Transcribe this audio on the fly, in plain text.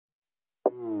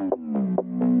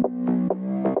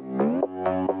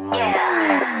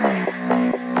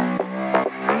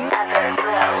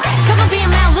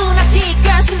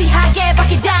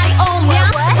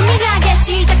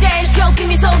시작될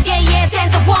쇼핑 속에 yeah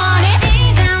dance I want it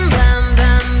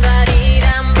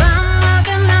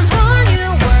어긋난 whole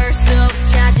new world 속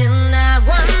찾은 나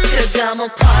one Cause I'm a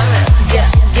pirate yeah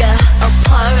yeah a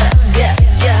pirate yeah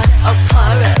yeah a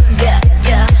pirate yeah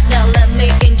yeah Now let me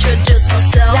introduce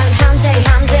myself 난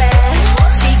함대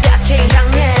시작해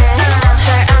향해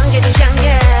달 안개를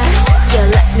향해 Yeah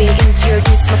let me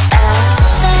introduce myself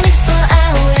 24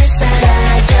 hours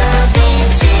사라져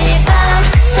빛이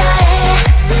밤사이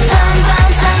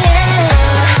밤사이에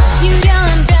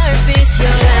유령한 별빛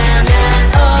요란한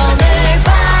오늘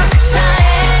밤사이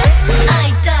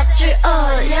아이따출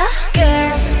올려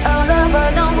Girls all over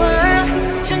the world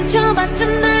춤춰봐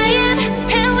tonight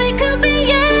And we could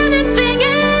be anything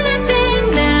anything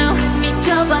now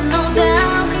미쳐봐 no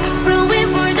doubt Rolling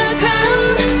for the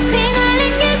crown 휘날린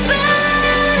기분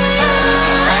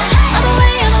On the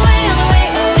way on the way on the way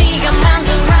우리가 만든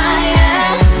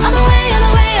riot On the way on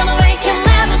the way on the way can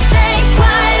never stay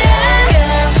quiet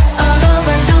Girls all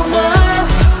over the world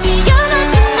뛰어나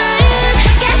tonight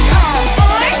Let's get on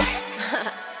board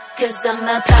Cause I'm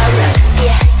a pirate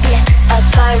yeah yeah a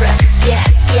pirate yeah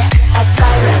yeah a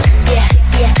pirate yeah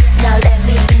yeah Now let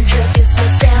me introduce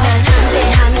myself 난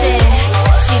한대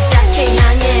시작해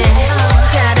향해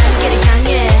다른 길을 향해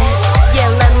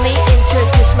Yeah let me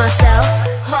introduce myself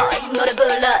허이 노래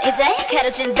불러 이제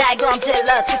가려진 달곰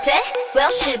찔러 축제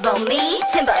Well 시범 me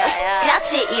timbers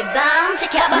같이 이 밤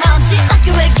지켜봐 먼지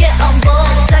어깨 왜 get on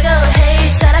board 다가올 hey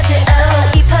사라질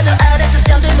이 파도 아래서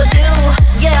잠들 모두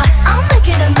Yeah I'm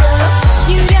making a move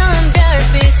유령한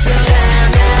별빛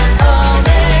요란한 오늘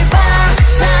밤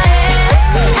사이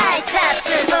아이타치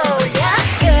올려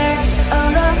Girls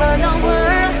all over the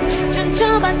world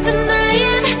춤춰봐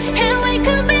tonight And we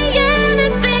could be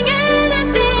anything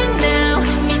anything now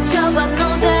미쳐봐 no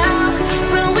doubt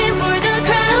Rolling for the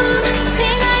crown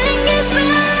휘날린 기분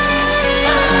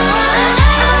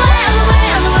On the way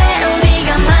on the way 우리가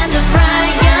만든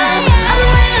riot On the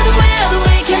way on the way on the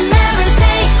way can never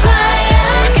stay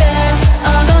quiet Girls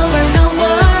all over the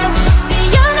world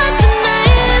뛰어나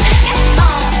tonight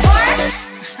On board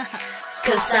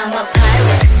Cause I'm a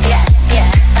pirate yeah yeah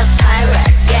a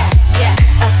pirate yeah yeah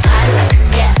a pirate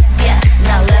yeah yeah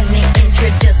Now let me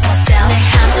introduce myself 내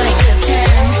한도의 끝은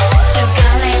두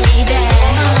갈래 미래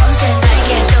새 날개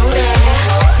노래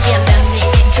Yeah let me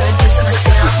introduce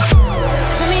myself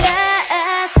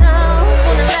준비됐어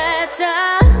오늘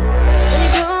letter 눈이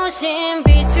부신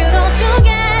빛으로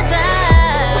together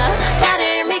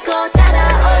나를 믿고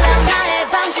따라올라 나의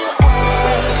방주에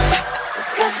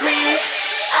Cause we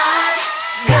are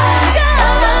girls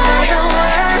all over the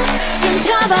world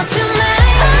춤춰봐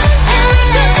tonight And we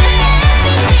can do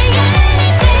anything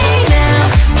anything now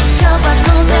미쳐봐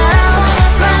no doubt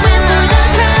Rolling for the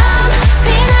crown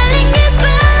휘날린 기분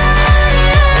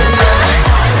Cause I'm a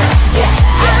pirate yeah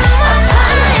I'm a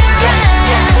pirate yeah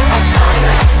yeah a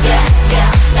pirate yeah yeah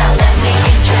Now let me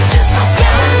introduce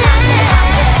myself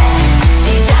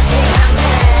시작해 향해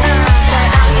달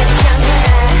안개를 향해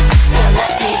Now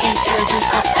let me introduce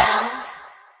myself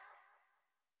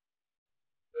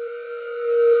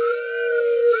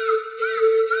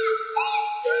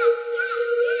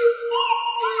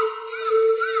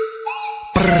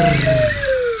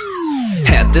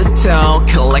Head to toe,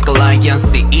 kill like a lion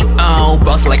CEO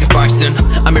Boss like a bison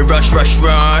I'm in rush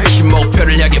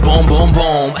목표를 향해 boom boom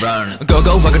boom Go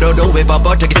go 밖으로도 왜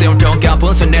뻣뻣하게 세운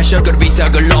동가분 손 내셔 그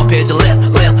위상을 높이지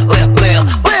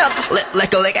lit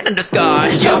like a light in the sky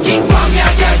여긴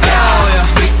광야야야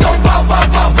We so wow wow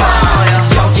wow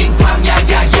wow 여긴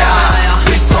광야야야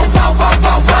We so wow wow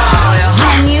wow wow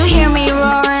Can you hear me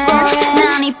roaring?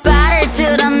 난 이빨을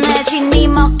드러내지 네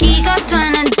먹기가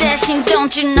되는 대신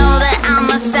Don't you know that I'm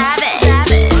a savage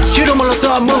You don't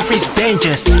몰라서 move is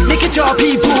dangerous 느껴져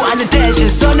피부 안에 대신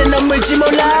손에 넘을지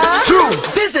몰라 True,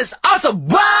 this is awesome,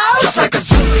 wow Just like a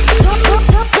zoo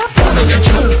보는 게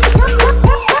true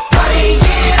Body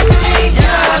yeah,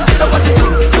 yeah You know what to do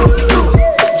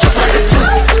Just like a zoo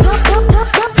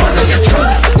보는 게 true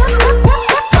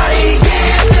Body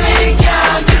yeah,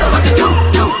 yeah You know what to do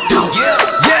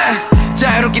Yeah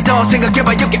자유롭게 더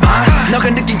생각해봐 여기 너가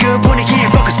느낀 그 분위기에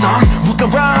focus on Look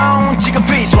around 지금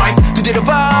freeze right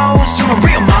두드려봐 숨은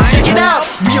real mind Check it out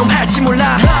위험할지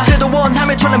몰라 그래도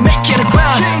원하면 tryna make it a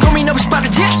ground 고민 없이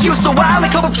빠르지 You so wild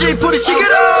like 겁없이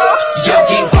부딪히기로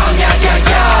여긴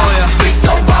광야야야 We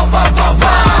so wow wow wow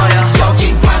wow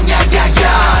여긴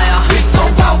광야야야 We so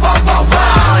wow wow wow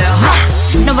wow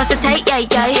No what's the take,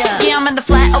 yeah, yeah Yeah, I'm in the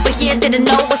flat over here Didn't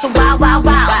know what's so wow, wow,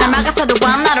 wow 날 막아서도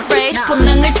I'm not afraid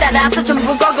본능을 따라서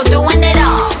전부 걸고 doing it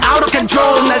all Out of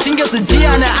control 날 신경 쓰지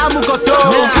않아 아무것도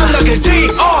감각을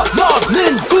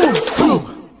뒤엎는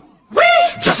구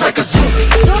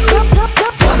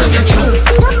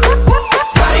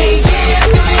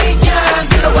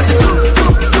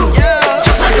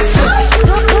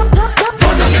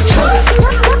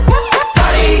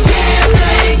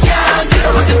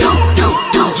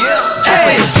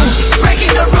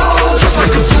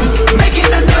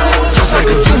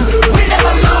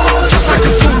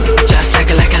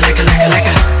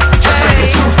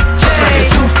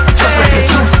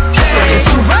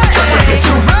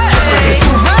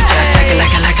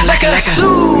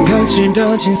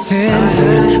거칠어진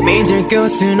세상 믿을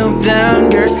곳은 없다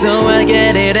girl so I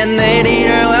get it and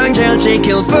내일을 왕절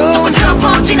지킬 뿐 섞어져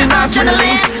번지는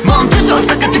adrenaline 멈출 수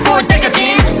없어 끝을 볼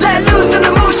때까지 Let loose and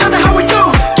emotion how we do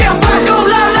Get back go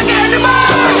loud like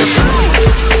animals Just like a zoo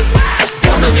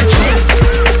보는 게 true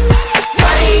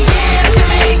Body yeah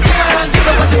feeling girl You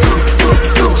know what to do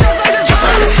Just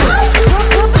like a zoo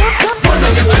보는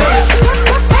게 true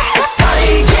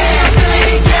Body yeah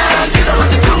feeling girl You know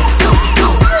what to do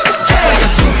Just like a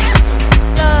zoo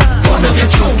보는 게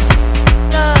true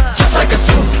Just like a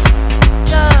zoo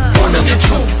보는 게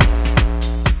true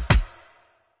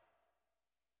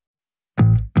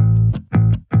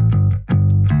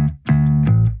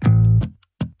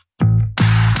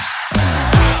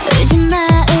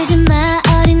울지마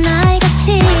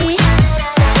어린아이같이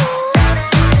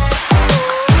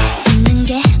웃는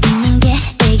게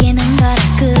내게는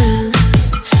거라고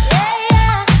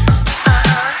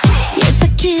You're so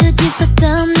cute, you're so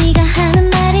dumb 네가 하는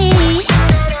말이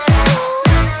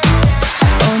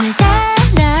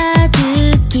오늘따라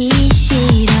듣기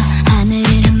싫어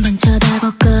하늘을 한번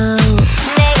쳐다보고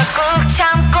내가 꾹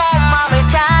참고 맘을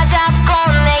다 잡고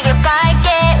내게 밝게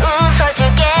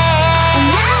웃어줄게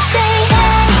And I say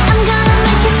hey I'm gonna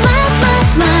make you smile smile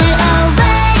smile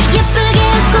away 예쁘게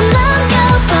웃고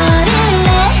넘겨버릴래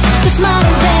Just smile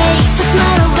away just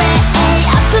smile away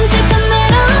아픔 슬픔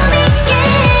외로움 있게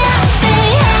I say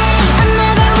hey I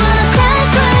never wanna cry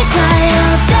cry cry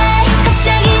all day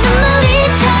갑자기 눈물이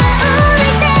차오를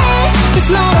때 Just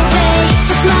smile away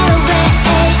just smile away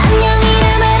안녕이란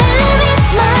말을 with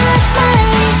my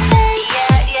smiley face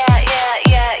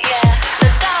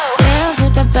Let's go 웃을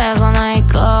때 빼고 나의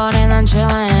거리는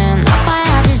chillin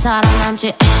나빠야지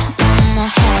살아남지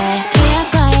너무해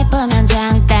귀엽고 예쁘면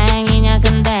장땡이냐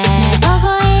근데 날 보고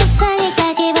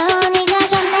있으니까 기분이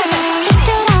가졌네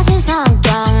삐뚤어진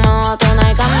성격 모두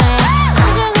날 감네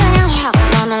아주 그냥 확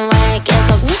너는 왜 계속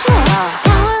웃어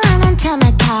당황하는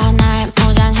틈을 타 날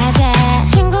무장해제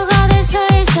친구가 될 수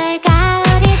있을까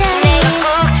우리들이 내가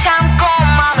꾹 참고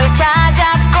맘을 다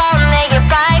잡고 내게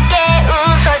밝게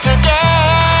웃어줄게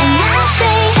And I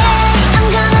say hey I'm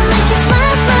gonna make you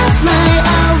smile smile smile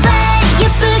away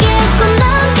예쁘게 웃고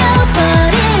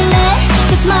넘겨버릴래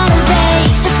Just smile away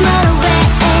just smile away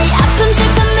아픔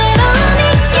슬픔 외로움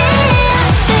있게 I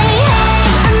say hey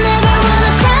I never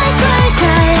wanna cry cry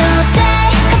cry all day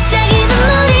갑자기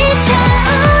눈물이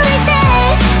차오를 때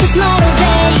Just smile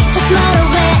away just smile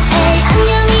away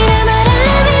안녕이란 말을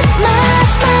with my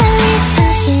smiley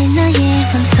사실 너의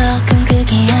맘속은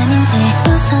그게 아닌데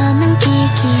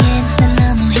웃어넘기기엔 난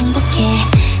너무 행복해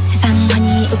세상 환히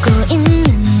오고 있는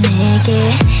내게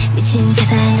미친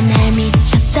세상은 날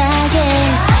미쳤다겠지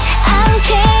I don't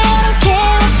care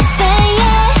what you say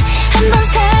yeah 한번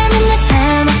살면 내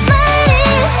삶은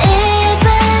smiling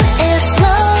even if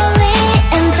slowly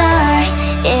and dark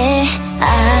yeah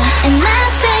And I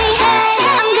say hey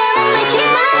I'm gonna make you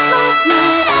smile smile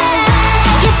smile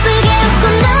예쁘게 웃고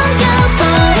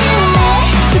넘겨버릴래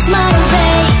Just smile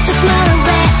away just smile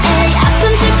away 아픔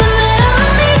슬픔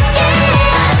외로움 있게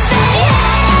I say hey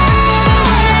I never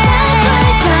wanna cry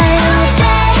cry all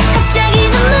day 갑자기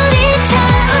눈물이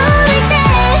차오를 때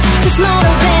Just smile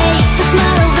away just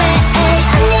smile away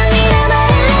안녕이란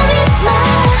말을 with my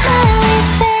smiley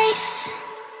face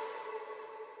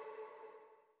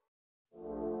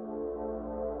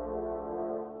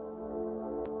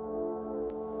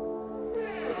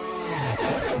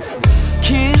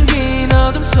긴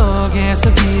어둠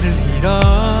속에서 길을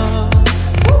잃어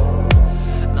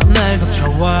넌 날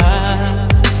덮쳐와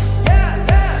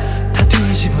다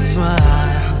뒤집어놔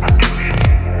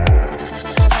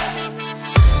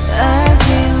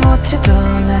알지 못해도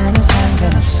나는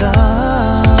상관없어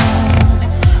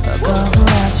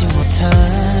거부하지 못한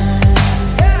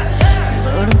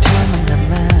물음표만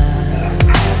남아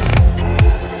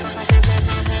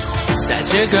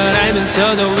따질 걸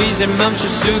알면서도 이제 멈출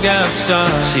수가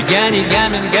없어 시간이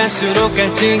가면 갈수록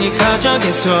갈증이 커져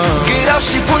계속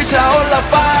끝없이 불타올라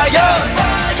fire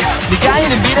네가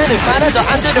있는 미래는 하나도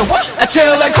안 두려워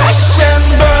Until I crash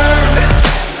and burn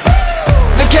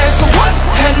난 계속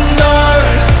원해 널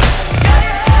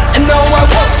And no I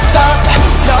won't stop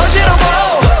나 어지러워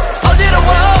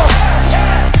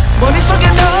머릿속에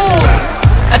no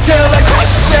Until I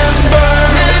crash and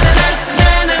burn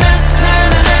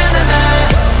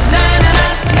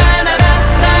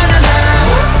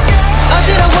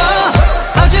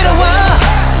어지러워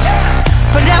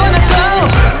But I wanna go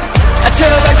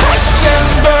Until I crash and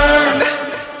burn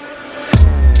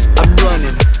I'm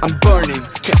running, I'm burning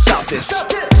Can't stop this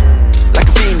Like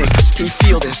a phoenix Can you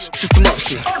feel this 쉴 틈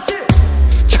없이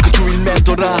자꾸 주위를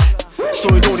맴돌아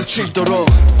소리 돌이치도록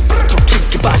더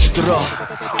깊게 빠져들어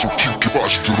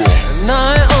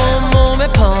너의 온몸에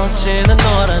퍼지는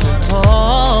너라는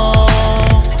톡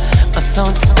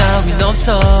선택 따윈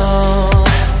없어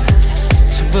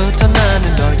처음부터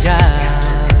나는 너야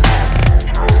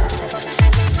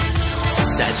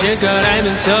따질 걸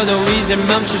알면서도 이제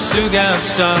멈출 수가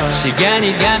없어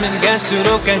시간이 가면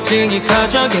갈수록 갈증이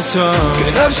커져 계속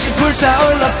끝없이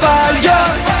불타올라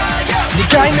fire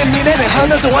네가 있는 미래는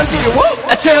하나도 안 두려워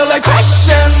Until I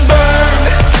crash and burn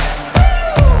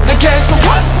난 계속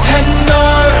원해 널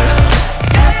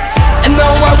And no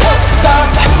I won't stop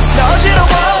나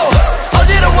어지러워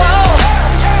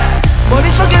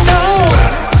머릿속에 no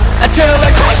Until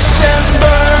I crash and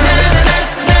burn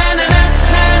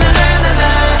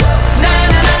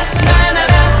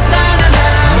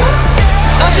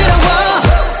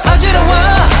어지러워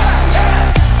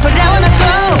But I wanna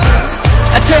go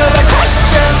Until I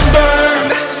crash and burn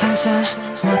상상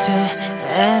못해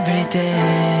everyday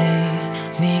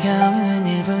네가 없는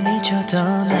 1분 1초도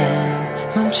난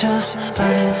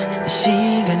멈춰버린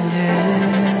시간들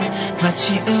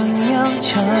마치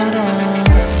운명처럼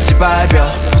짓밟혀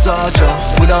부서져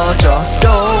무너져도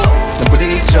난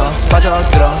부딪혀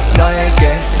빠져들어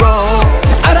너에게로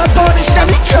알아버린 시간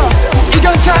미쳐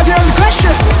이건 가벼운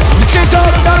question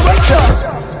미치도록 나를 외쳐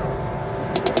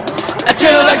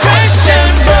Until I crash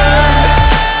and burn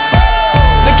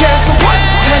난 계속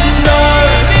원해 널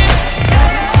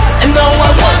And no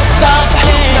I won't stop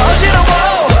나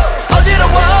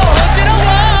어지러워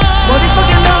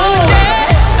머릿속에 no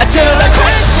Until I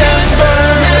crash and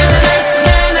burn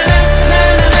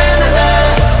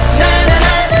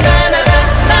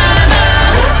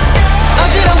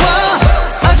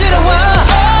어지러워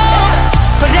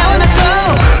But I wanna go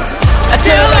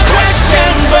Until I crash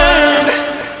and burn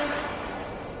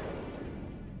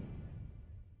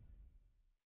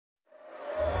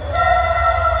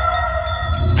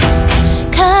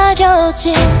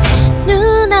가려진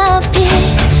눈앞이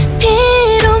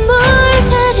피로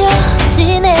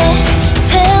물들여지네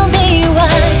Tell me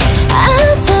why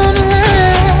I'm too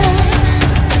blind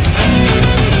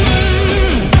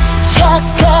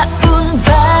차가운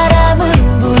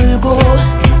바람은 불고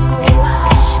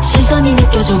시선이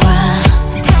느껴져 와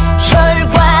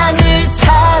혈관을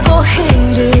타고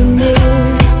흐르는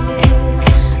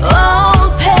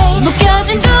Oh pain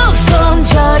묶여진 두 손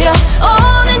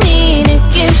저려오는 이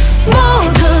느낌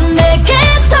모두 내게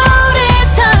돌을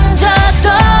던져도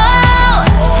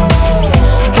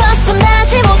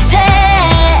벗어나지 못해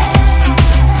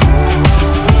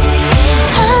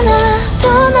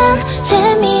하나도 난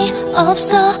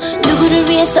재미없어 누구를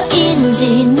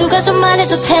위해서인지 누가 좀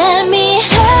말해줘 Tell me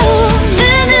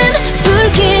타오르는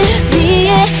불길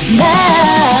위에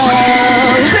now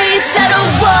Please I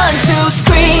don't want to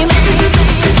scream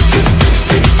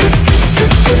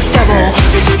Double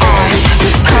eyes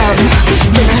come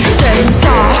눈을 뜬다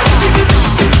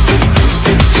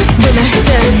눈을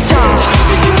뜬다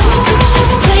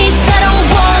Please I don't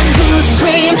want to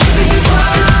scream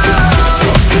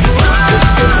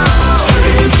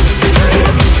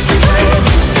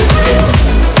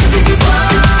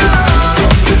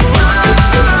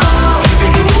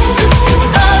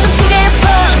어둠 속에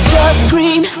퍼져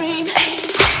scream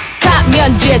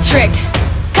가면 뒤에 trick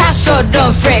가소로운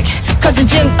freak 거진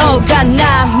증오가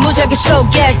나 무작위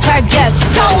속에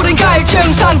target 타오른 갈증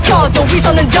삼켜도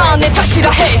위선은 다 내 탓이라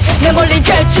해내 멀리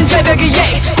갇힌 절벽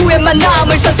위에 후회만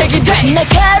남을 선택이 돼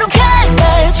날카로운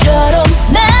말처럼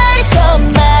날이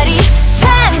손말이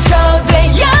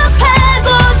상처되어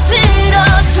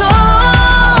파고들어도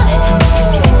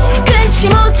끊지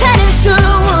못하는 숨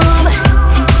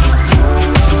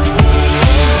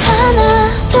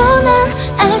하나도 난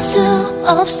알 수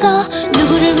없어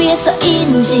누구를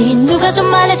위해서인지 누가 좀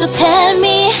말해줘 Tell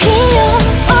me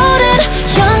피어오른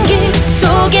연기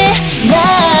속에 나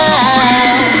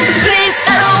Please I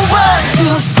don't want to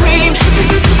scream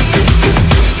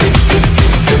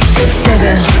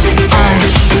Double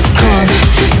eyes come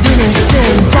눈을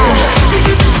뜬다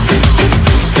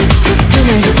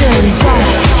눈을 뜬다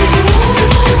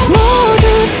모두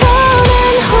떠난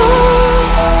후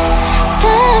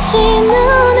다시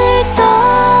눈을 떠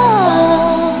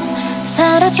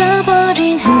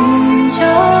사라져버린 흔적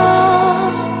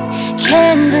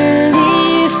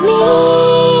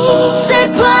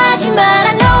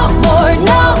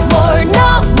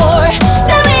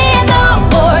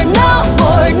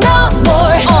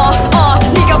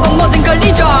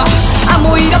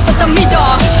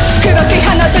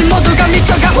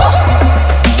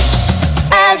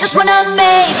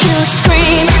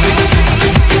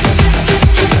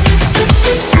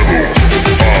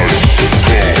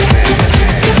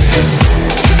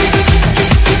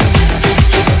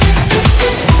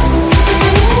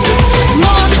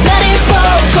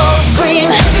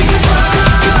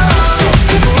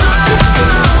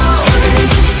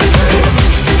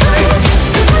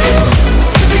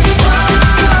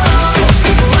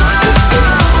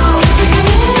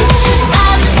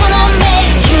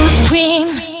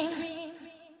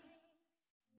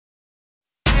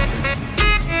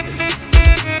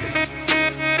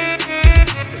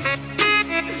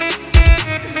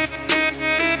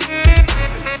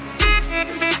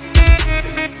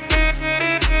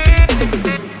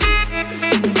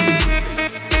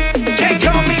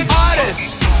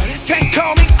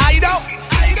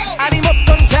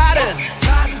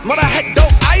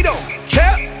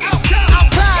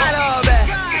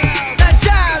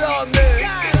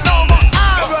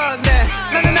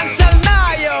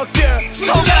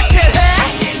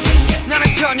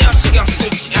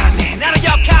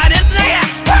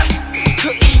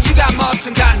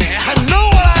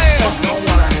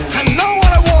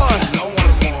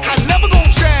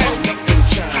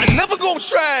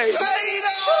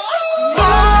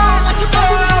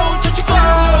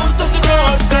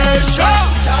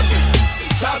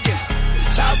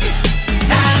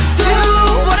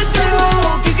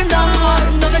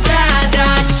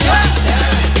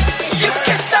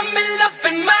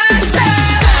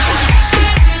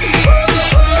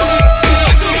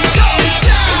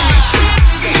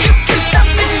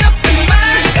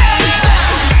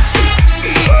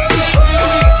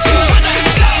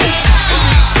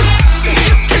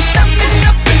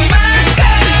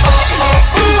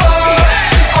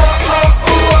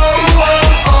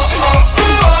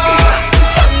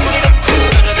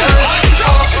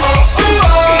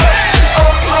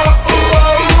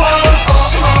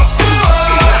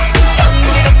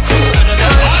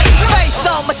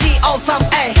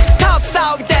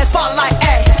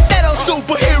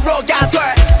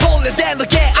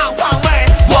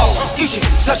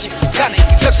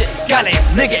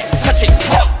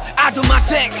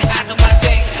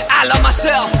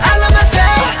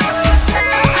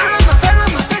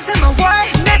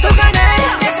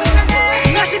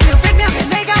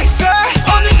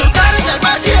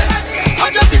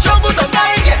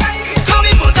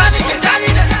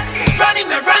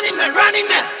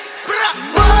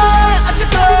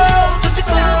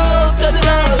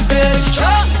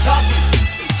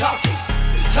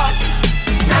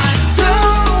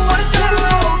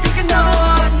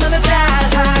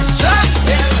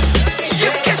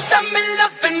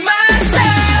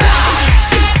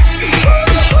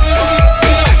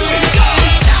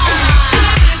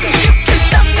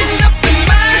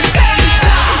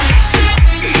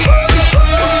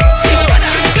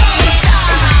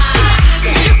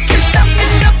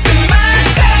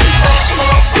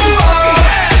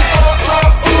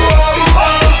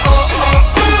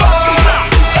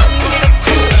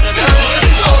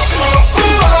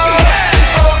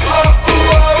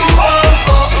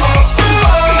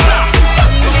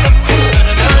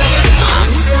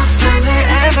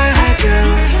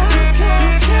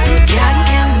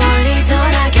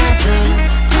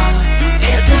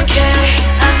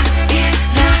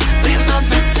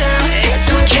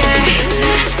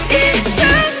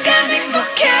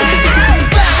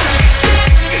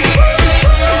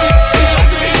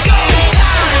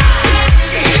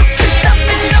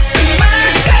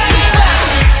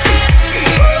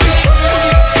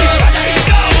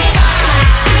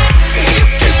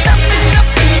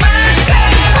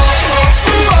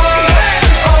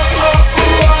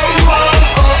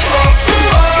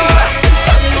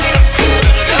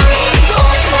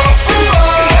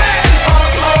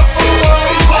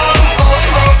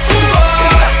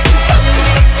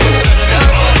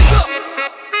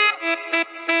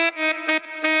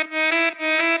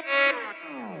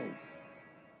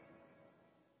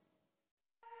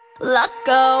let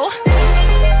go.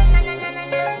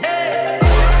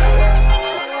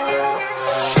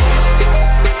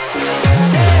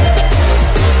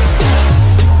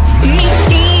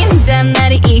 믿긴단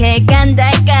말이 이해가 안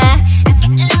될까?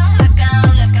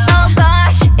 Oh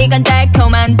gosh, 이건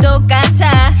달콤한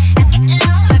똑같아.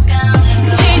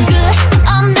 출구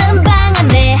없는 방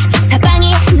안에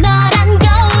사방이 너란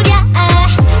거울이야.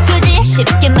 굳이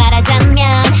쉽게 말하자면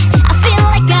I feel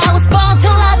like I was born to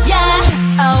love ya.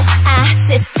 Oh,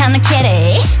 시스템은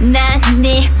kitty. 난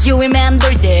네 주위만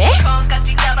돌지.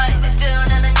 콩깍지 가버린 내 두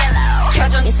눈은 yellow.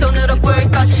 켜져 네 손으로 불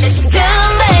꺼진 내 시스템. Too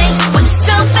late, want you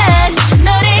so bad.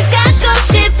 너를 갖고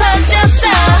싶어졌어.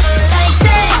 이제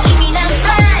이미 난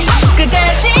fly.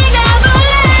 끝까지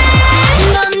가볼래.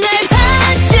 넌 날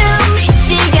반쯤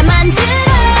미치게 만들어.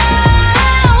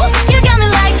 You got me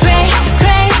like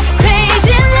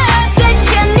crazy love.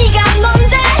 대체 네가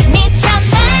뭔데? 미쳐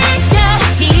날려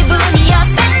기분이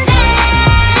up and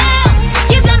down.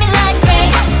 You got me like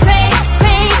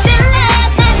crazy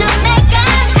love. 나도 내가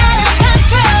out of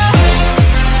control.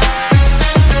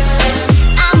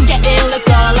 I'm getting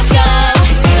loco.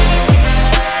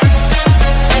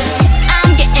 I'm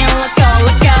getting loco.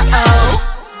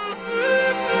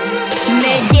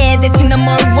 내게 대체 넌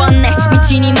뭘 원해?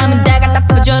 미친 이 맘은 다 갖다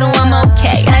퍼줘도 I'm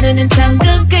okay. 하루는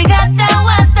천국을 갔다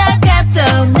왔다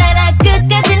가도 나라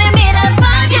끝까지 날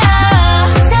밀어버려.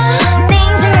 So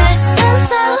dangerous,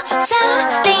 so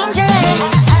dangerous.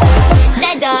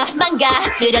 날 더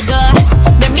망가뜨려도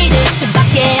널 믿을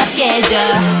수밖에 없게 해줘.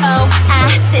 Oh,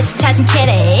 access 찾은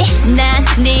kitty. 난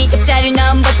네 옆자리를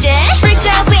넘봤지. Freaked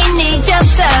out we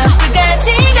잊었어. 끝까지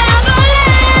가볼래.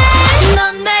 넌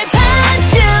날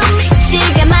반쯤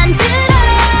미치게 만들어.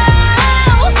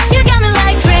 You got me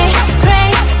like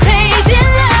crazy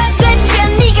love. 대체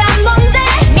네가 뭔데?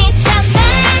 미쳐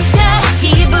날려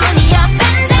기분이 up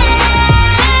and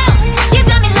down. You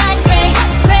got me like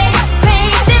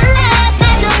crazy love.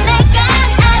 나도 내가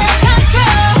out of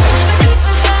control.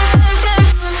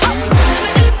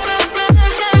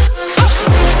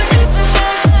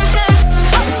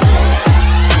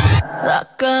 Let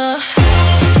go.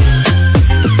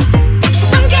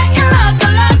 I'm getting loco.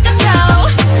 I'm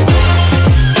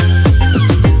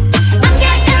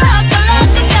getting loco.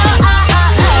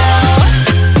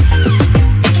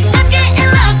 I'm getting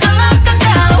loco. I'm getting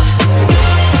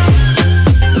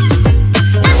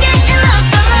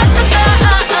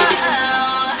loco.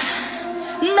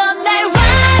 넌 날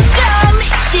완전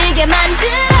미치게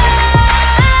만들어.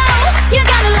 You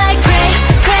got me like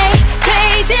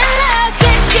crazy love.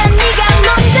 대체 네가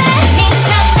뭔데? 미쳐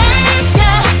날려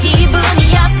기분이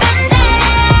up and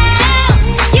down.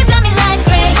 You got me like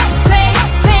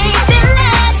crazy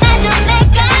love. 나도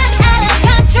내가 out of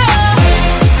control.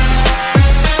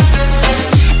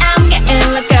 I'm getting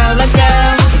loco.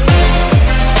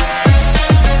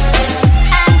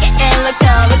 I'm getting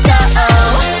loco.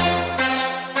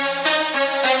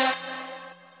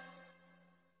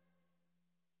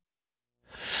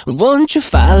 Won't you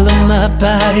follow my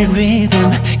body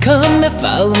rhythm? Come and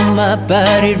follow my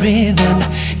body rhythm.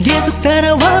 계속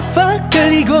따라와 봐.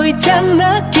 끌리고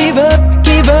있잖아. Give up,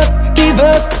 give up, give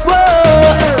up.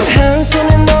 Whoa. 한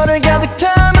손에 너를 가득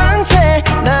담은 채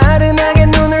나른하게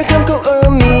눈을 감고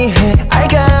의미해. I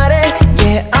got it,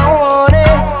 yeah, I want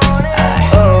it.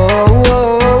 Oh,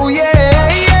 oh,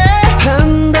 yeah, yeah.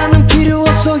 판단은 필요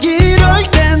없어 이럴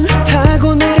땐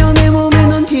타고 내려 내 몸에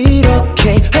넌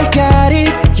이렇게. I got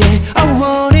it, yeah, I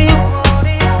want it.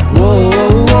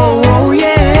 Whoa, whoa,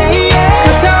 yeah, yeah.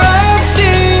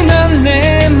 가차없이 난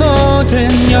내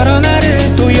모든 여러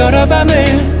날을 또 여러 밤을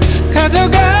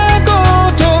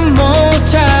가져가고 또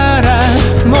모자라.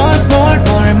 More.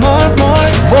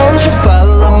 Won't you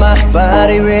follow my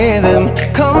body rhythm?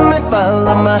 Come and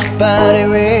follow my body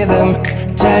rhythm.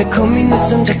 달콤히 내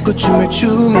손 잡고 춤을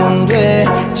추면 돼.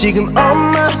 지금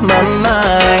on my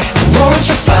mind. Won't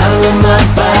you follow my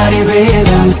body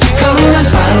rhythm? Come and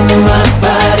follow my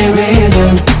body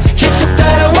rhythm. 계속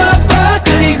따라와 봐.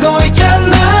 끌리고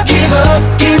있잖아. Give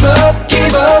up, give up,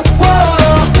 give up.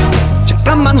 Whoa.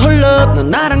 잠깐만 hold up. 너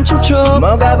나랑 춤춰.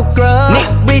 뭐가 부끄러워?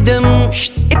 네 리듬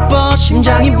이뻐.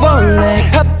 심장이 원래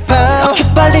팝팝.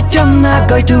 어깨 빨리 뛰어나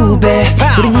거의 2배.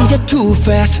 우린 이제 too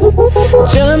fast.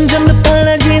 점점 더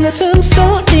빨라지는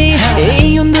숨소리.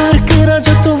 이유 너를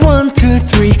끌어줘 또 1, 2,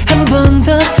 3. 한 번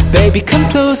더 baby come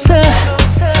closer.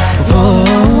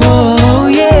 Whoa,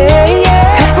 yeah,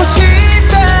 yeah. 갖고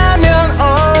싶다면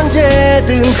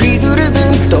언제든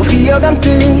휘두르든 또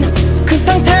휘어감든 그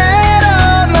상태로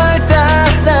널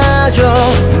따라줘.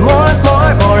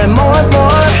 More and more.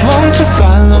 Won't you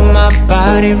follow my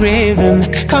body body rhythm.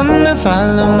 Come and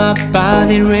follow my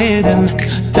body rhythm.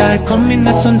 달콤히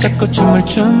내 손 잡고 춤을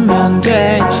추면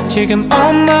돼. 지금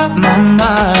on my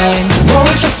mind.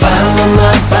 Won't you follow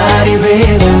my body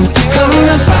rhythm? Come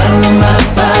and follow my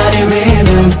body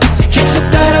rhythm.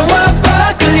 계속 따라와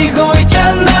봐 끌리고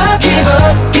있잖아. Give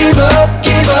up, give up,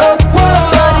 give up. Whoa.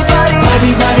 Body, body,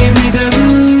 Body body rhythm.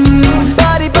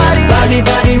 body, body, Body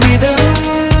body rhythm.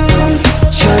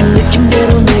 저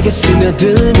느낌대로 내게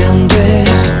스며들면 돼.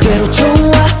 그대로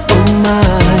좋아, oh my.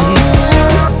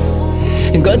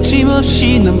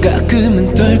 거침없이 넌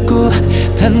가끔은 떨고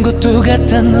단 것도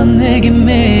같아 넌 내게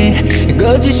매.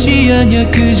 거짓이 아니야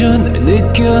그저 널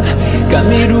느껴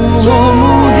감미로워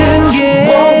모든 게.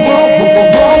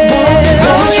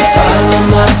 Won't you follow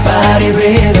my body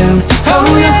rhythm? Oh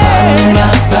yeah, follow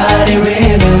my body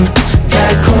rhythm.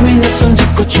 달콤히 내 손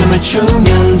잡고 춤을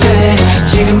추면 돼.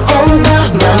 지금 on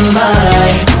my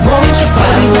mind. Won't you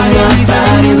follow my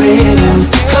body rhythm?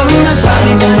 Come and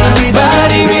follow my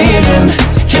body rhythm.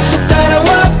 계속 따라와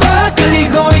봐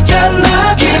끌리고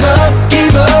있잖아. Give up,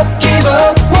 give up, give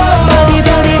up. Whoa. Body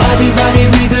body body body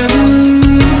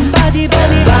rhythm. Body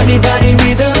body body body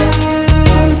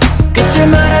rhythm. 끝을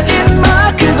말하지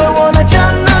마 그걸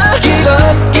원하잖아. Give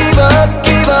up, give up,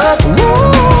 give up.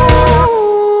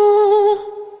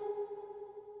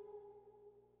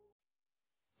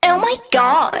 Oh my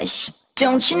gosh,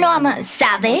 don't you know I'm a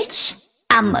savage?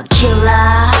 I'm a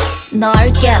killer,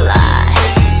 널 깨라.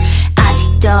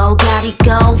 아직도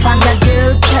가리고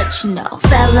환각을 펼치 no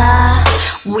fella.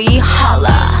 We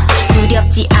holla,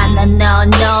 두렵지 않아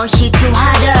너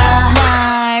희투하라.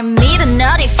 날 믿어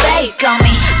너리 fake on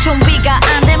me. 준비가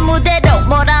안 된 무대로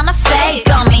뭘 하나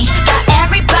fake on me. 다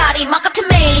everybody 막 같은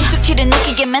me. 숙취를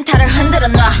느끼게 멘탈을 흔들어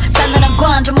놔. 싸늘한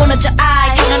관점 무너져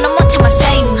I can't no more time I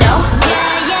say no.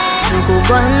 두고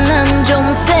봐 난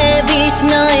좀 savage.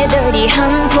 너희들이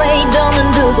한 play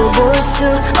너는 두고 볼 수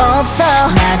없어.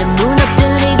 나를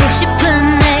무너뜨리고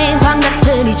싶은 내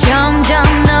환각들이 점점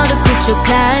너를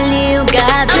구축할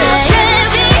이유가 돼. I'm a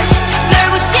savage 널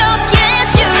부셔게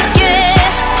해줄게.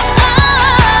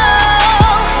 Oh,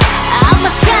 I'm a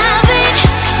savage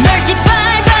널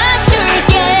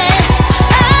짓밟아줄게.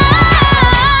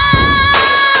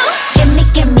 Oh,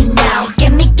 get me now,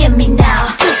 get me now.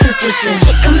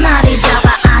 지금 나를 잡아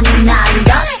아니 난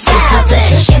더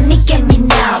savage. Get me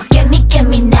now, get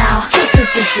me now.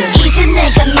 이제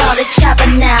내가 너를 잡아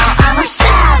now. I'm a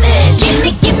savage.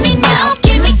 Give me now,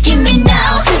 give me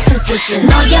now.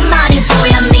 너의 말이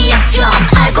보여 네 약점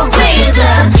알고리즘.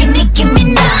 Give me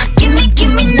now, give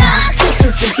me now.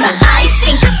 난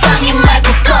아이싱크 방해 말고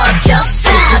꺼져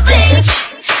savage.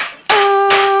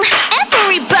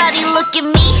 Everybody look at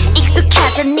me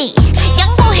익숙하잖니.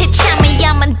 양보해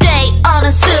참여야만 돼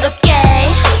어른스럽게.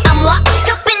 I'm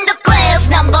locked up in the glass.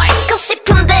 난 널 잊고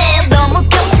싶은데 너무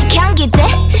끔찍한 기대.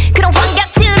 그런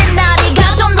환각들은 나를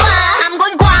가둬놔. I'm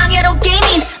going 광야로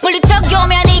게이밍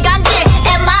물리쳐오면 이간질.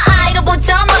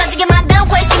 MRI로부터 멀어지게 만드는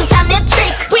회심찬 내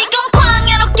trick. We gon'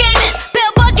 광야로 게이밍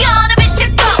배워버려 내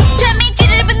빛을 꺼.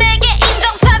 데미지를 입은 내게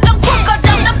인정사정 풀 것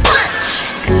없는 punch.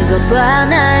 그거 봐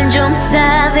난 좀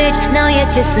savage. 너의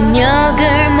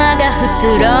재선역을 막아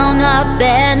흩트러 놔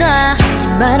빼놔. 하지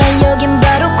마라 여긴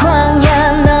바로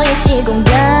광야. 너의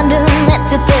시공간은 내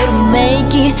뜻대로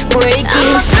make it break it.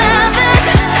 I'm a savage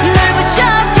널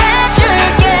부셔게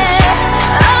해줄게.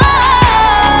 Oh,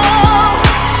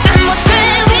 I'm a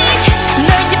savage 널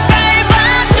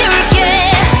짓밟아줄게.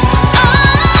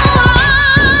 Oh,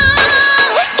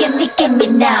 get me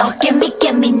now, get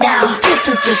me now.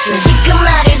 지금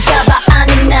나를 잡아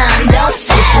아니 난 더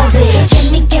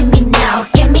savage. Get me now,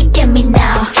 get me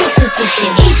now.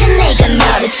 이제 내가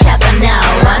너를 잡아 now.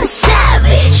 I'm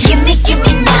savage. Give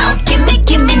me now, give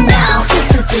me now.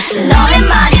 너의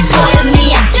말이 보여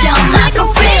네 약점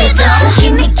algorithm.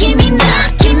 Give me now,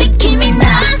 give me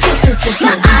now. 나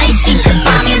아이싱크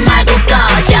방해 말고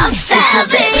꺼져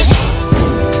savage.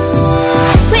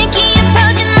 위기에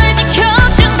빠진 널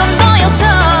지켜준 건 너였어.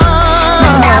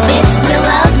 Now it's we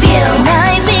love you.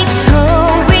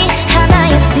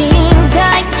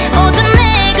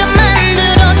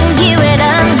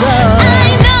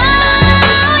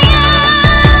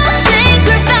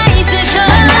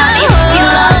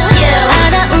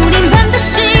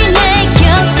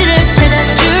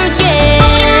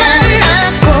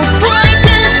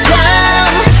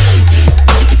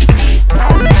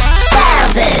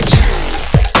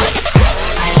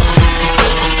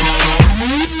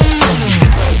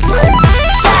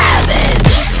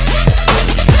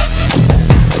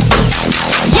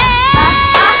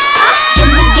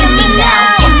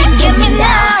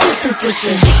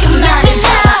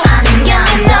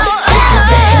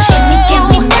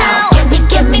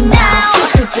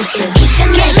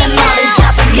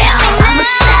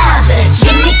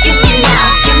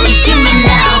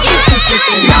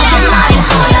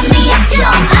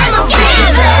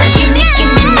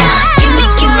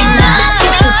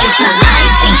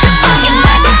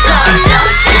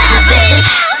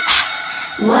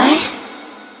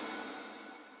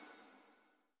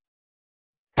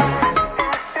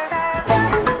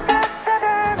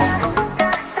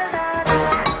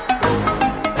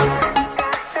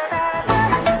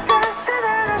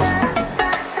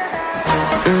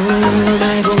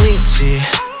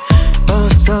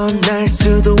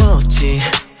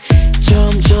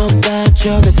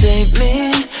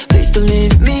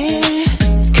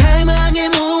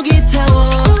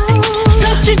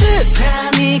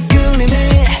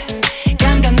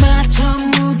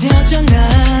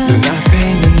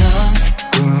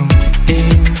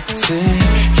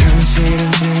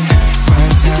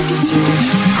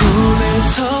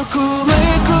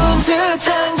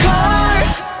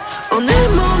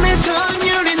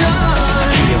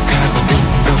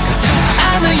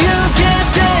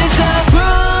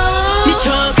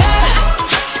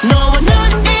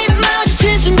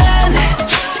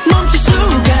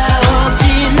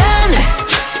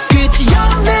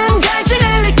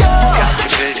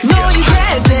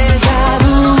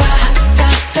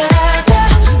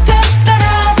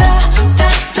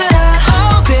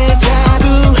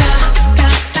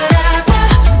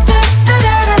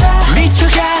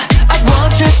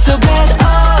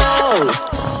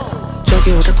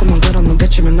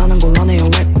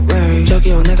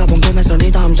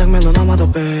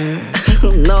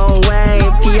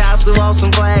 수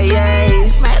없음 play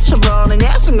맺혀버린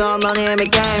예승건 넌 이미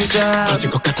game show 터질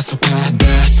것 같아서 반대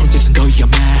손짓은 더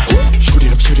위험해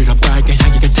슈리럽 빨간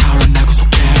향기가 타올라나고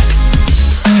속해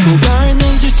뭐가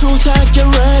있는지 수사할게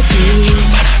ready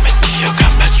출발하면 뛰어가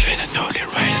맞추는 우리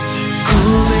race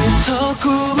꿈에서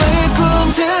꿈을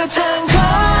꾼 듯한 걸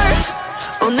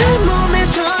오늘 몸에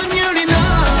전율이 널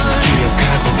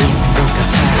기억하고 있는 것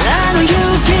같아 I know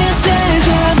you get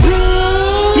deja vu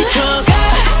미쳐가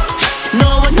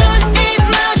너와 눈이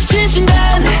마주친 순간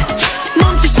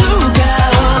멈출 수가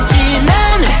없지 난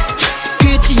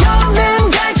끝이 없는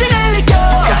갈증을 느껴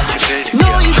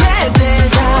너에게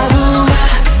deja vu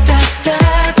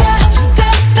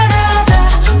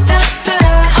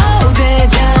Oh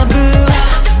deja vu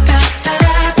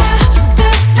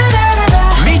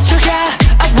미쳐가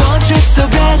I want you so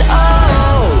bad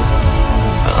oh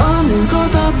어느 곳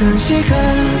어떤 시간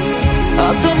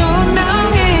어떤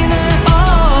운명이네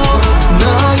oh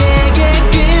너에게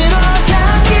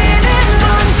끌어당기는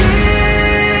건지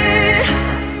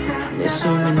내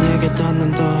숨이 네게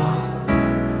닿는다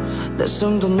내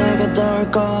숨도 내게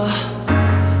닿을까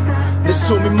내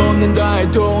숨이 멎는다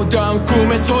해도 다음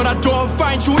꿈에서라도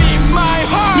find you in my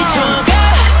heart 미쳐가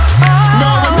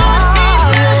너와 눈이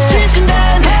마주친 순간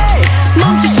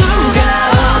멈출 수가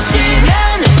없지 난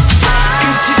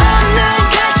끝이 없는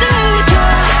갈증을 느껴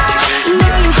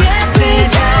너에게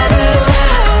deja vu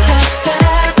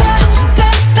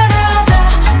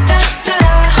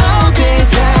Oh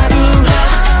deja vu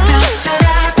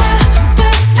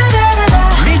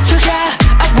미쳐가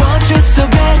I want you so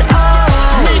bad oh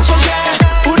미쳐가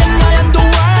우린 나연도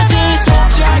알지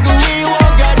속삭여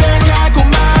위워가는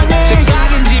하고만해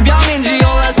생각인지 병인지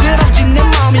혼란스럽지 내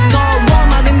맘이 널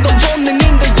원하는 건 본능인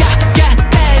거야 Got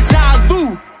deja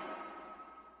vu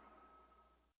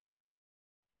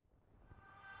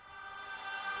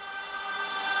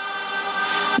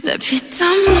내 피땀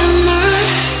눈물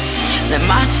내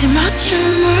마지막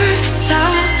춤을 다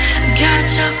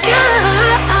가져가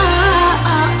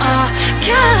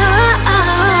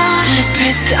내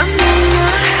피땀 눈물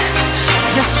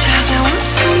내 차가운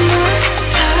숨을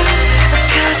다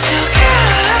가져가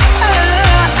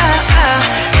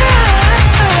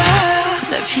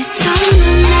내 피땀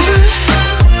눈물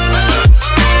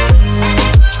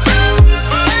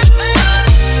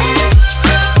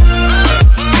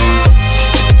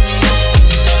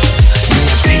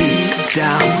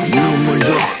피땀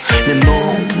눈물도 내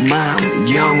몸, 마음,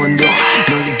 영혼도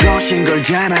너의 것인 걸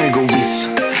잘 알고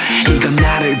있어 이건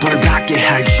나를 벌받게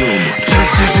할 줄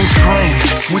Peaches and cream,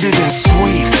 sweeter than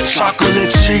sweet Chocolate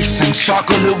cheeks and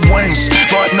chocolate wings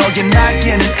But 너의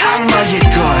날개는 악마의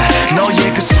걸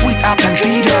너의 그 sweet 앞엔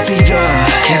비려비려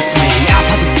Kiss me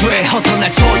아파도 돼 어서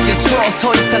날 조여줘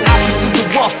더 이상 아플 수도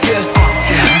없게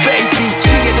Baby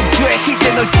취해도 돼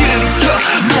이제 널 들이켜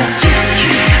못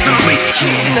risky 널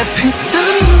risky 내 피땀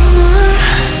눈물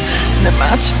내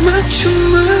마지막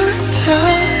춤을 다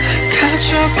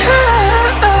가져가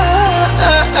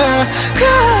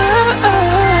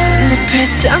내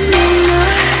피땀 눈물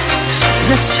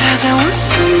내 차가운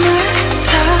숨을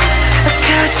다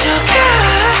가져가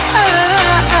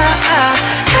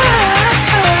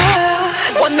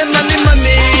One and money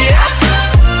money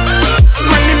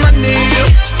Money money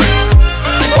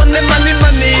One and money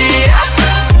money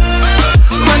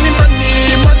Money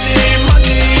money money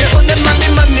money One and money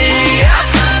money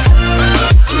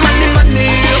Money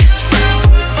money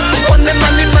One and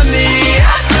money money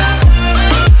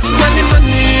Money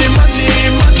money money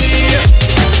money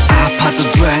아파도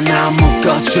돼 나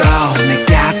묶어줘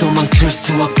내가 도망칠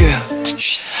수 없게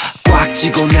꽉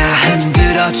쥐고 나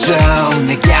흔들어줘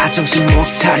내가 정신 못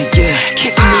차리게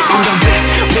Kiss me on the lip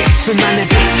립술만의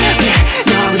빛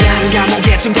너라는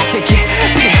감옥에 중독되게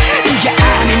네가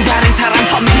아닌 다른 사람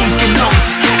험비지 note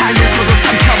알면서도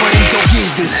삼켜버린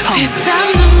독이듯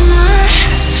피땀 눈물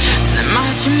내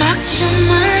마지막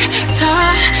춤을 다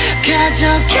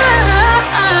가져가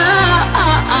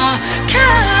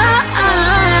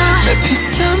내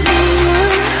피땀 눈물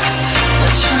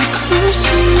내 차가운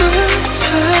숨을 다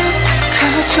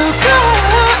가져가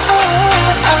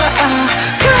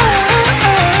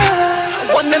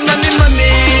One and money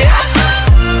money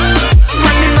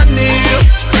Money money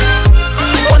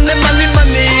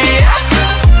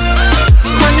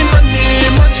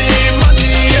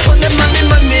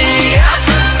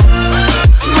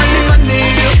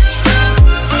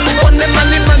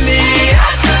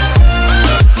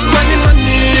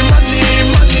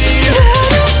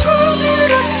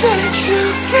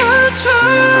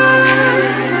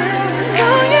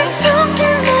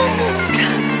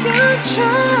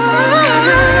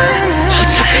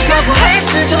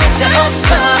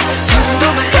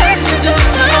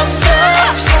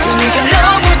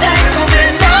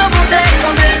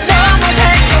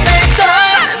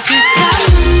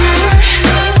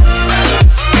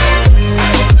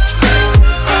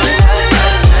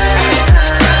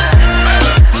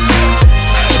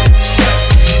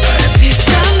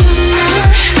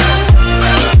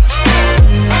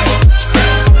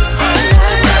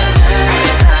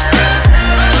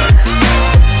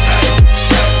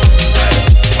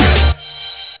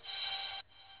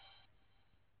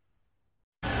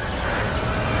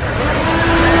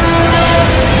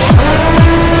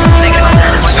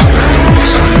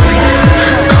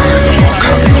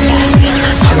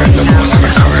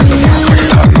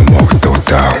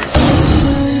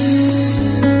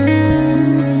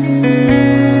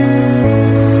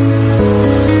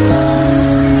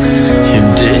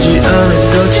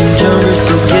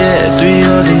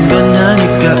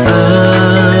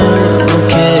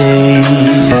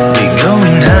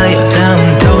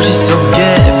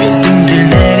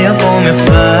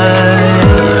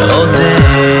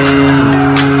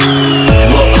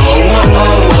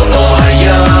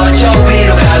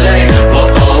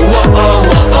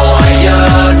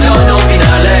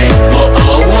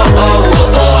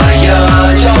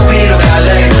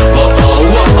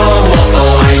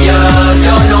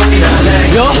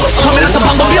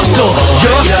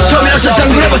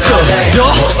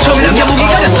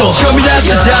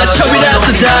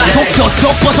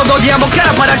어디 한번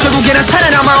깔아봐라 결국에는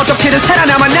살아남아 어떻게든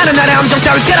살아남아 나는 나의 함정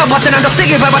따위 깔아봤자 난 더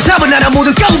세게 밟아 답은 나라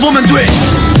모든 까고 보면 돼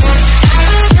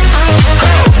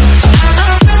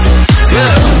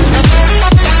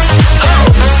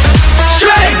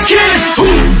Straight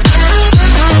kid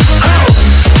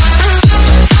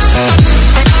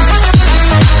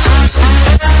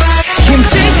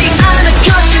힘들지 않아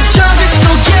거친 정글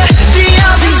속에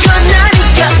뛰어든 건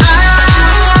나니까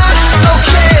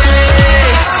Okay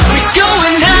We're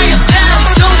going higher down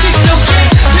도시 속에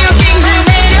뷰킹들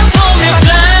내려보며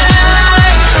fly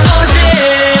all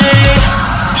day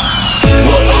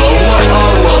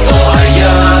하야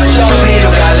저 위로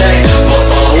갈래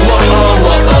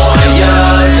하야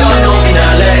더 높이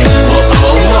날래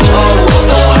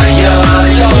하야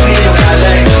저 위로 갈래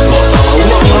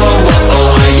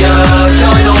하야 더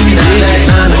높이 날래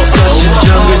거친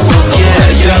정글 속에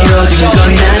뛰어든 건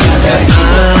나니까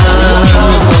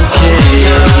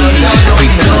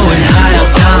We're going higher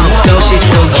down 도시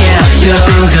속에 뷰킹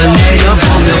더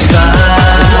내려보며 fly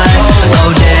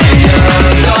all day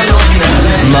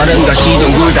마른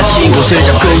가시동굴 닫힌 곳을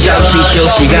잡고 잠시 쉴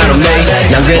시간 없네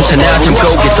난 괜찮아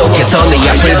참고 계속해서 내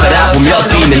앞을 바라보며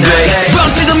뛰면 돼 Run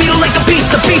through the middle like a beast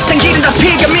The beast 난 길은 다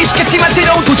피가 미숙했지만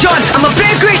새로운 도전 I'm a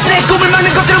big grease 내 꿈을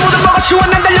막는 것들을 모두 먹어치워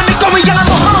난 달려 내 꿈을 향한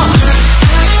모험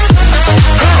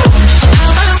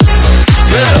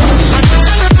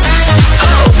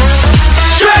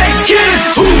Straight kid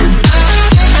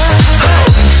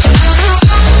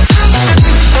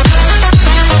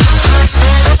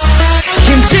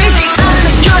힘들지 않아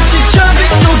거친 정글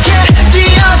속에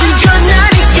뛰어든 건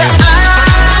나니까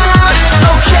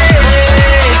Okay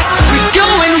We're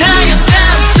going higher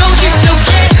down 도시 속에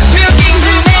뷰킹들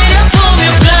내려보며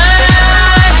fly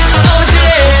all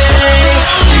day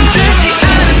힘들지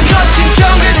않아 거친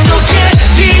정글 속에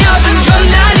뛰어든 건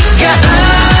나니까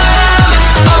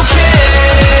Okay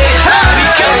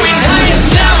We're going higher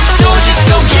down 도시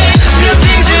속에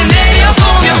뷰킹들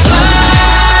내려보며 fly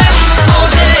all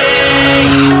day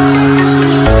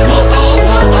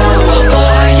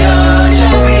하야 저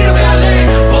위로 갈래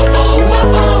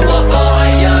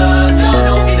하야 더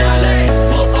높이 날래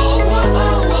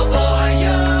하야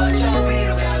저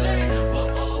위로 갈래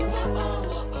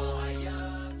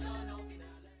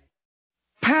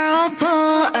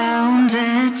Purple on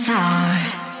the top.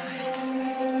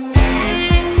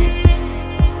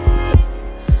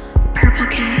 Purple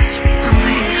kiss on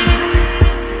the top.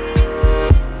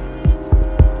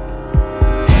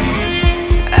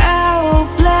 Oh,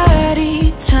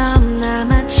 bloody 참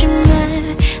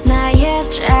남아침에 나의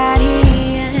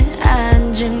자리에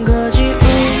앉은 거지.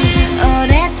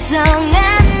 오랫동안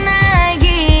날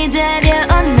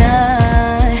기다려온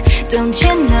널 Don't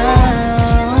you know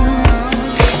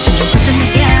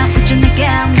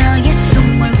붙여내가 너의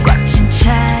숨을 꽉 찬 채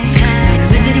나를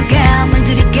물들여가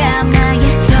나의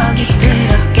덕이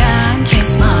들어간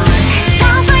kiss mark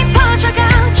서서히 퍼져가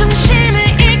정신을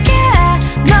잃게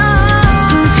너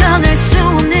부정할 수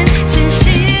없는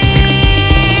진실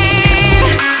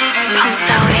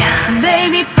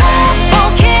Baby purple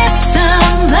kiss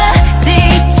on the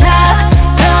top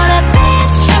너라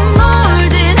빛에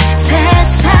물든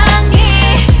세상이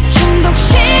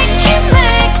중독시킨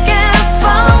내게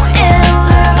fall in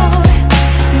love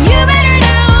You better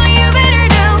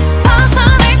know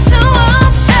벗어날 수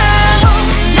없어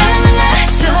라라라라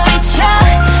소리쳐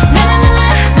라라라라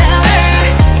louder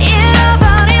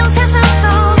잃어버린 세상 속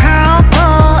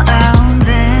Purple on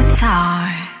the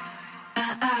top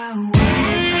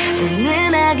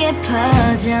은은하게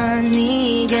퍼져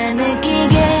네가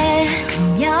느끼게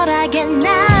강렬하게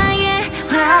나의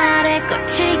활에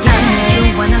꽂히게 You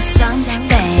wanna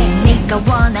something 네가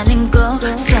원하는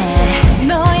곳에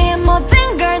너의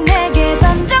모든 걸 내게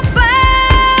던져봐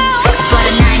What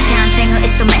a night 탄생후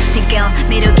is domestic girl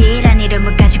매력이란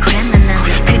이름을 가지고 했는 난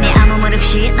그네 아무 말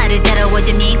없이 나를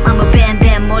따라와줘 네 맘을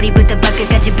뱀뱀 머리부터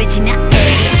발끝까지 빛이 나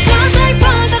서서히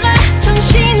퍼져가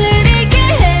정신을 잃게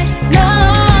해너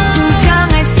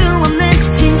부정할 수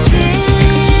없는 진실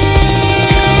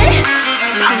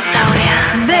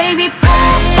Baby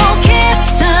purple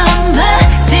kiss on the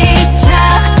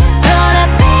top 너라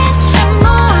빛에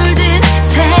물든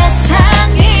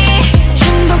세상이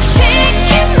중독시킨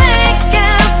내게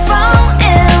fall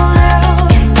in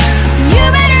love You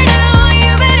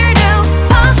better know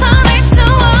벗어날 수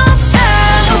없어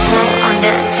Purple on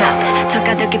the top 더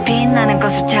가득히 빛나는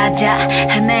곳을 찾아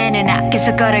헤매는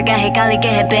앞에서 걸어가 헷갈리게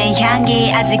해변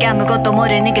향기 아직 아무것도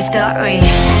모르는 게 story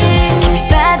깊이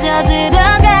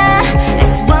빠져들어가 알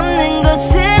수 없는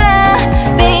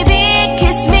곳으로 Baby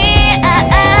kiss me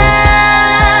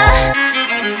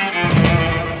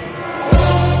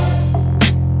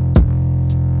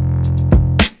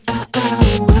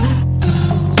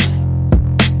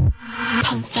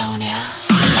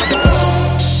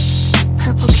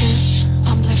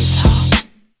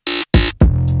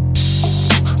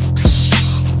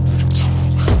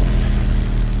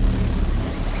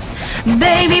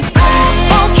Baby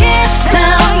뽀뽀해서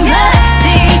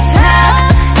날뛰다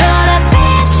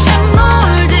너라빛에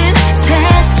물든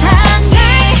세상이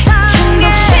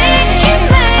중독시킨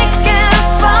내게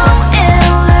fall in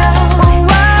love.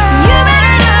 You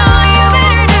better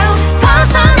know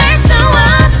벗어날 수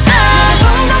없어.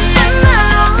 중독된 너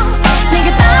내게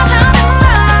빠져든 너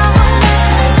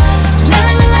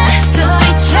랄랄라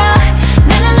소리쳐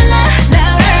랄랄랄라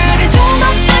나를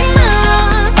중독된 너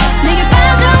내게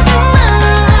빠져든 너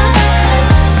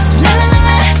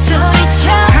랄랄랄라 소리쳐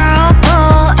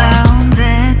Purple on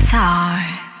the guitar.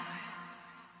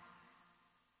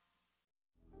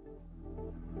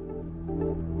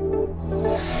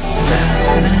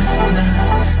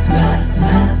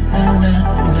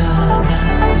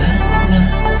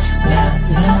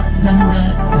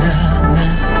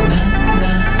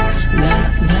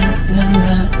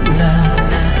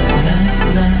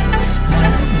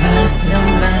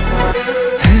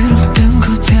 해롭던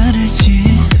그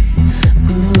잘알지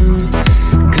그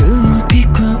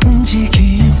눈빛과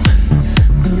움직임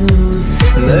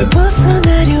널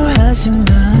벗어나려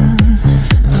하지만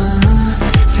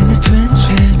세뇌된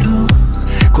채로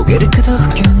고개를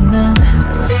끄덕여 난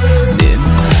네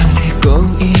말에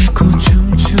꼬이고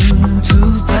춤추는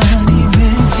두 발이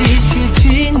왠지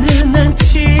싫지는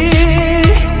않지.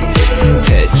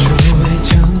 태초에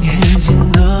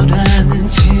정해진 너라는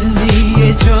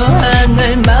진리에 저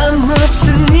하나의 맘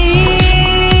없으니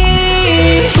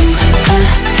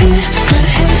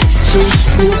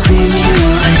우아해지는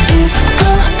criminal. It's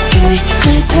okay 날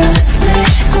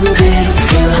달래곤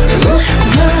괴롭혀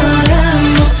너란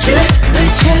목줄을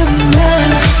채운다.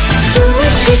 숨을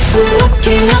쉴 수 없게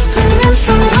아프면서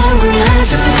화를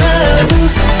하잖아.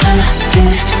 우아해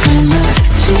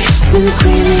넘어지는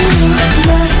criminal. 날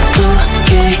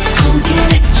보게 고개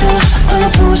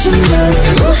저어보지만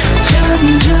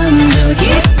점점 더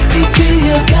깊이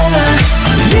끌려가.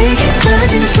 내게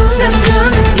빠진 순간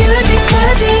너는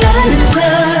결핍하지 않는다.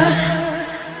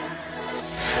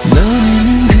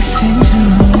 너는 그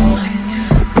생처럼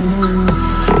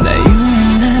나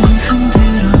유난히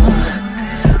흔들어.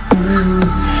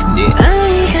 네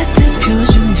아이 같은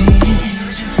표정 뒤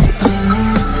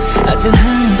아찔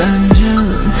한반전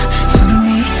소름이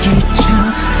끼쳐.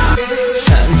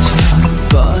 상처로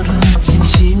벌어진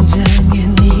심장엔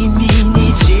이미 네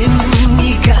질문이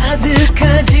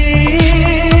가득하지.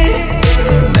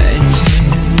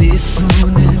 날지른 네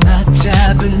손을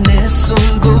맞잡은 내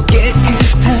손도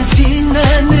깨끗하진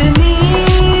않으니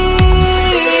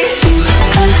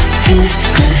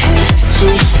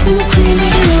우아해지는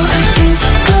criminal. It's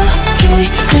okay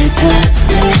날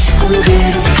달래곤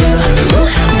괴롭혀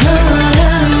너란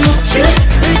목줄을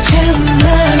채운다.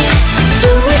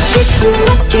 숨을 쉴 수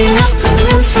없게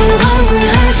아프면서 화를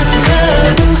하잖아.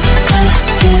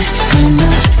 우아해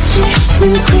넘어지는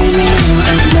criminal.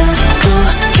 날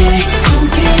보게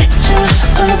고개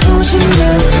저어보지만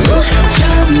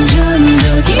점점 더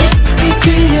깊이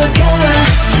끌려가.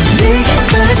 내게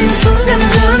빠진 순간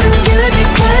너는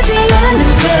결핍하지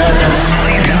않는다.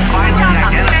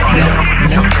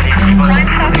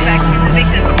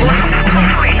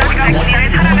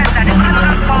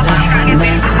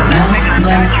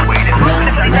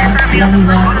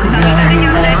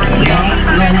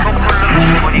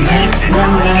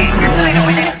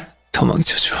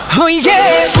 도망쳐줘. Oh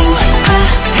yeah.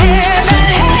 우아해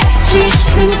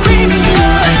말해지는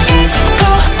criminal. It's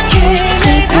okay 날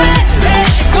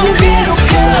달래곤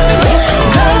괴롭혀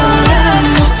너란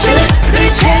목줄을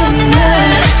채운 날.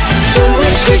 숨을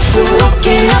쉴 수 없게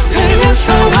아프면서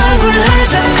화를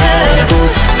하잖아.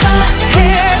 우아해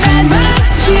날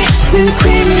마치는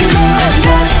criminal. 날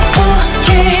오게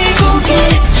고개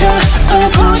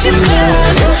저어보지만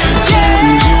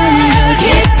점점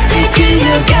깊이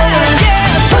끌려가.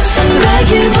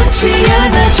 벗어나길 원치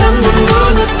않아 전부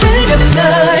무너뜨려 날.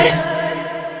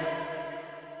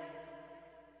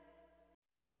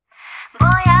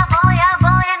 Boya, boya,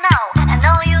 boya, no. I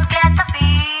know you get the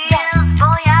feels.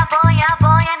 Boya, boya,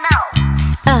 boya, no.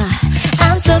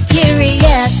 I'm so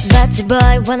curious, but your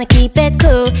boy wanna keep it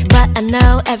cool. But I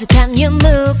know every time you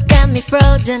move, got me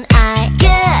frozen. I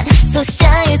get so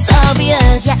shy, it's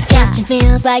obvious. Catching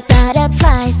feels like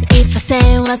butterflies. If I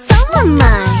say what's on my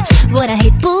mind, would I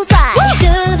hit bullseye?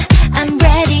 Dude, I'm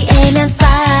ready, aim and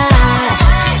fire.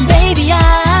 Baby, I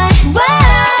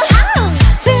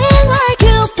feel like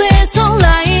Cupid's on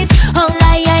life. All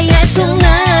I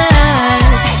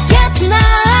tonight. Yeah,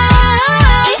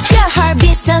 tonight. Your heart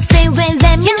beats the same way,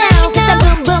 let me know. 'Cause I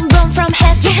boom, boom, boom from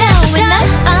head to toe.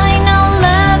 I know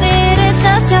love, it is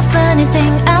such a funny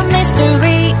thing, a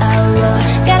mystery, oh Lord.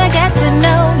 Gotta get to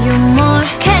know you more.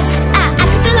 'Cause I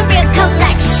can feel a real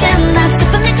connection.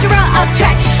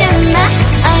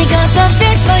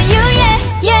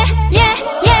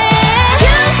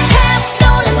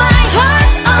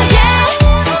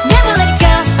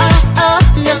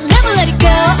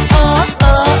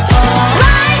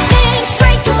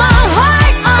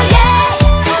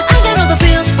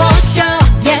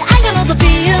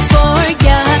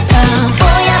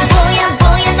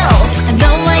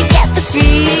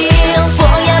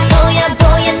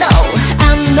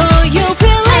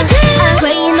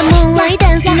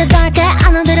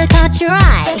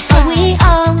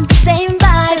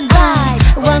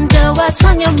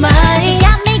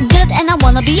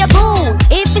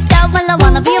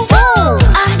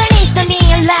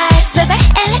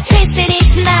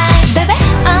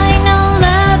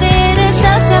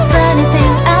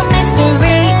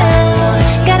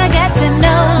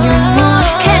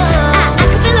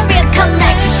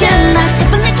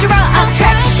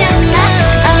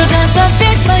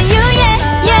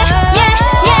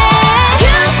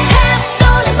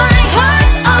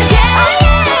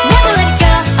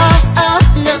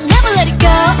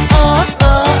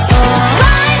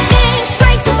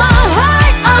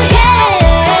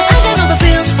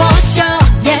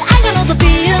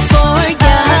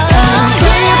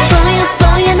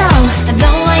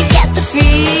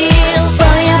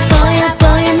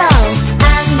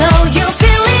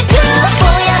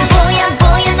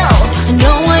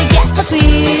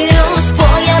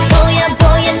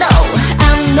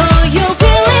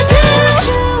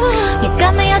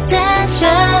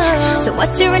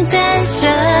 your intention?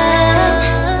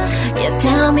 Yeah,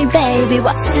 tell me baby,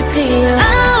 what's the deal?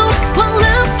 Oh, one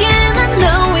look and I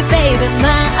know it baby,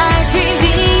 my eyes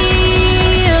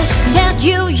reveal that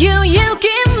you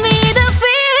give me the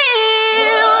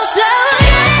feel. So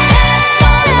yeah,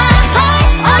 on my heart,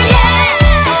 oh yeah,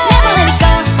 never let it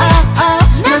go, oh oh,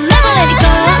 no never let it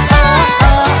go, oh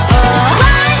oh oh.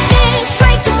 Lightning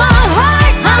straight to my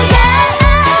heart, oh yeah,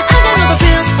 I got all the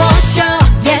feels for sure,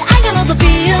 yeah, I got all the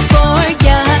feels for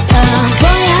ya.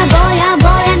 Boy, boy, I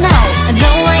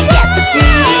know I get the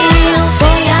feels.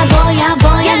 Boy, boy,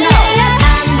 I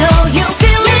know you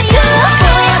feel it too.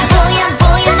 Boy,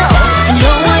 boy, I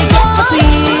know I get the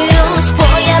feels.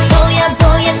 Boy,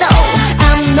 boy,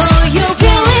 I know you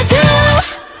feel it too.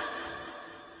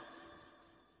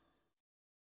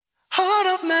 All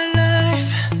of my life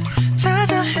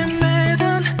찾아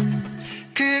헤매던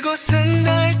그곳은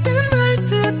널 듯 말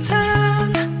듯한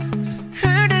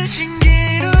흐른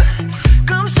신기루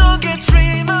꿈속의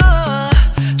dreamer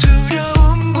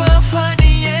두려움과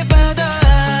환희의 바다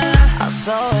I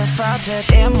saw it, felt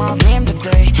it in my dream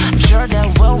today. I'm sure that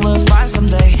we'll find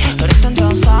someday. 흐릿한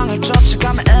전상을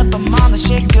쫓아가며 앨범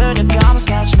하나씩 그려가는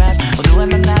sketchmap. 모두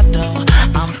헤매나도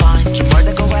I'm fine. 좀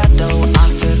멀다고 해도 I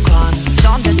still climb.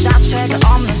 존재 자체가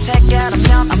없는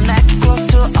세계라면 I'm naked close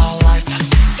to all life.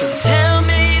 Don't tell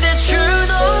me that you're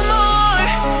no more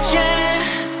yeah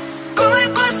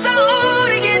꿈을 꿔서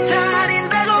우리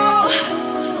기다린다고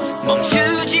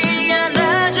멈추지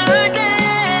않아 절대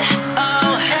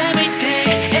Oh every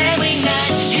day every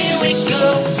night here we go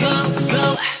go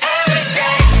go Every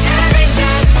day every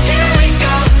night here we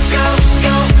go go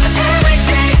go Every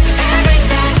day every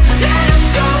night let us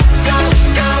go go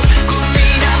go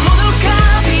꿈이란 모두가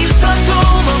비웃어도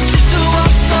멈출 수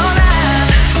없어 난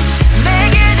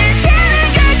내게 진실을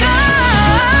긁어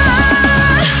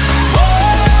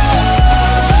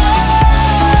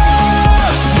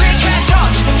We can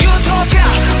touch utopia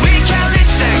We can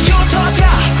reach the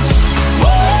utopia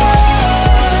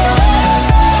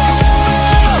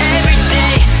Every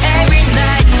day, every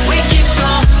night We keep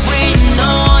going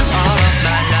on All of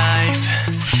my life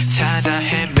찾아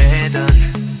헤매던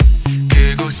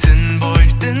그곳은 볼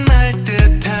듯 말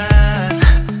듯한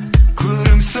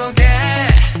구름 속에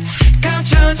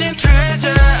감춰진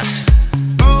treasure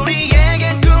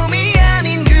우리에겐 꿈이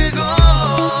아닌 그곳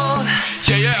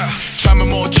Yeah, yeah. 잠을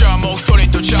못 자, 목소린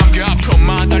또 잠겨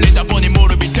앞으로만 달리다 보니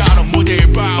무릎이 닿는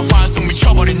무대를 봐 환속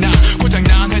미쳐버린 나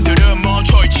고장난 핸들은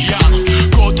멈춰있지 않아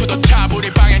Go to the top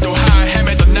우리 방에도 하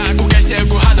헤매던 난 고개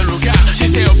세우고 하늘로 가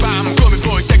지새우 밤 꿈이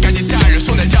보일 때까지 달려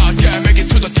손에 닿게 make it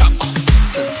to the top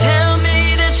Don't tell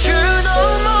me that you're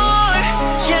no more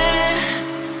yeah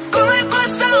꿈을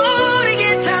꿔서 우리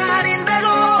기다린다고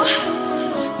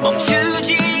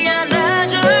멈추지 않아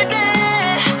절대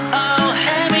Oh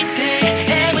every day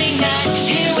every night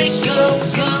here we go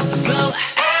go go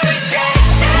Every day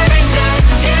every night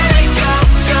here we go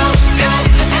go go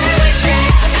Every day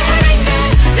every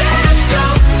night let us go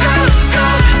go go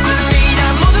꿈이란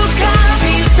모두가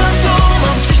비웃어도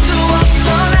멈출 수 없어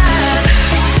난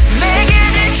내게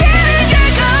진실을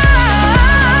긁어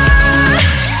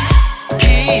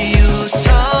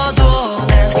비웃어도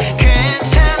난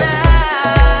괜찮아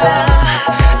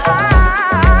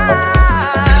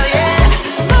yeah.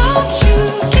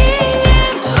 멈추기엔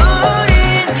우린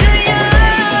그냥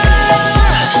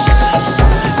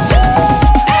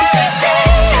Every day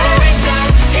every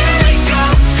night here we go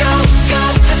go go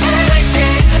Every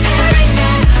day every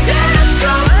night let us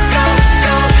go go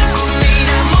go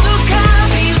꿈이란 모두가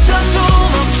비웃어도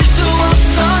멈출 수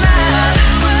없어 난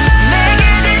내게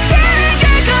진실을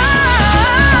긁어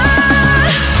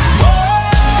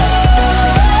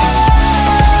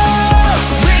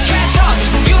We can touch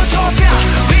utopia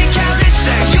We can reach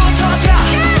the utopia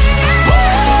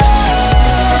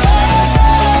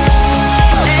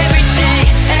Every day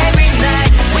every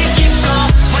night we keep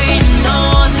going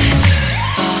on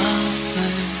밤을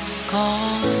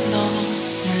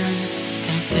건너는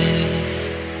달때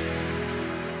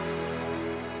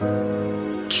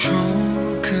주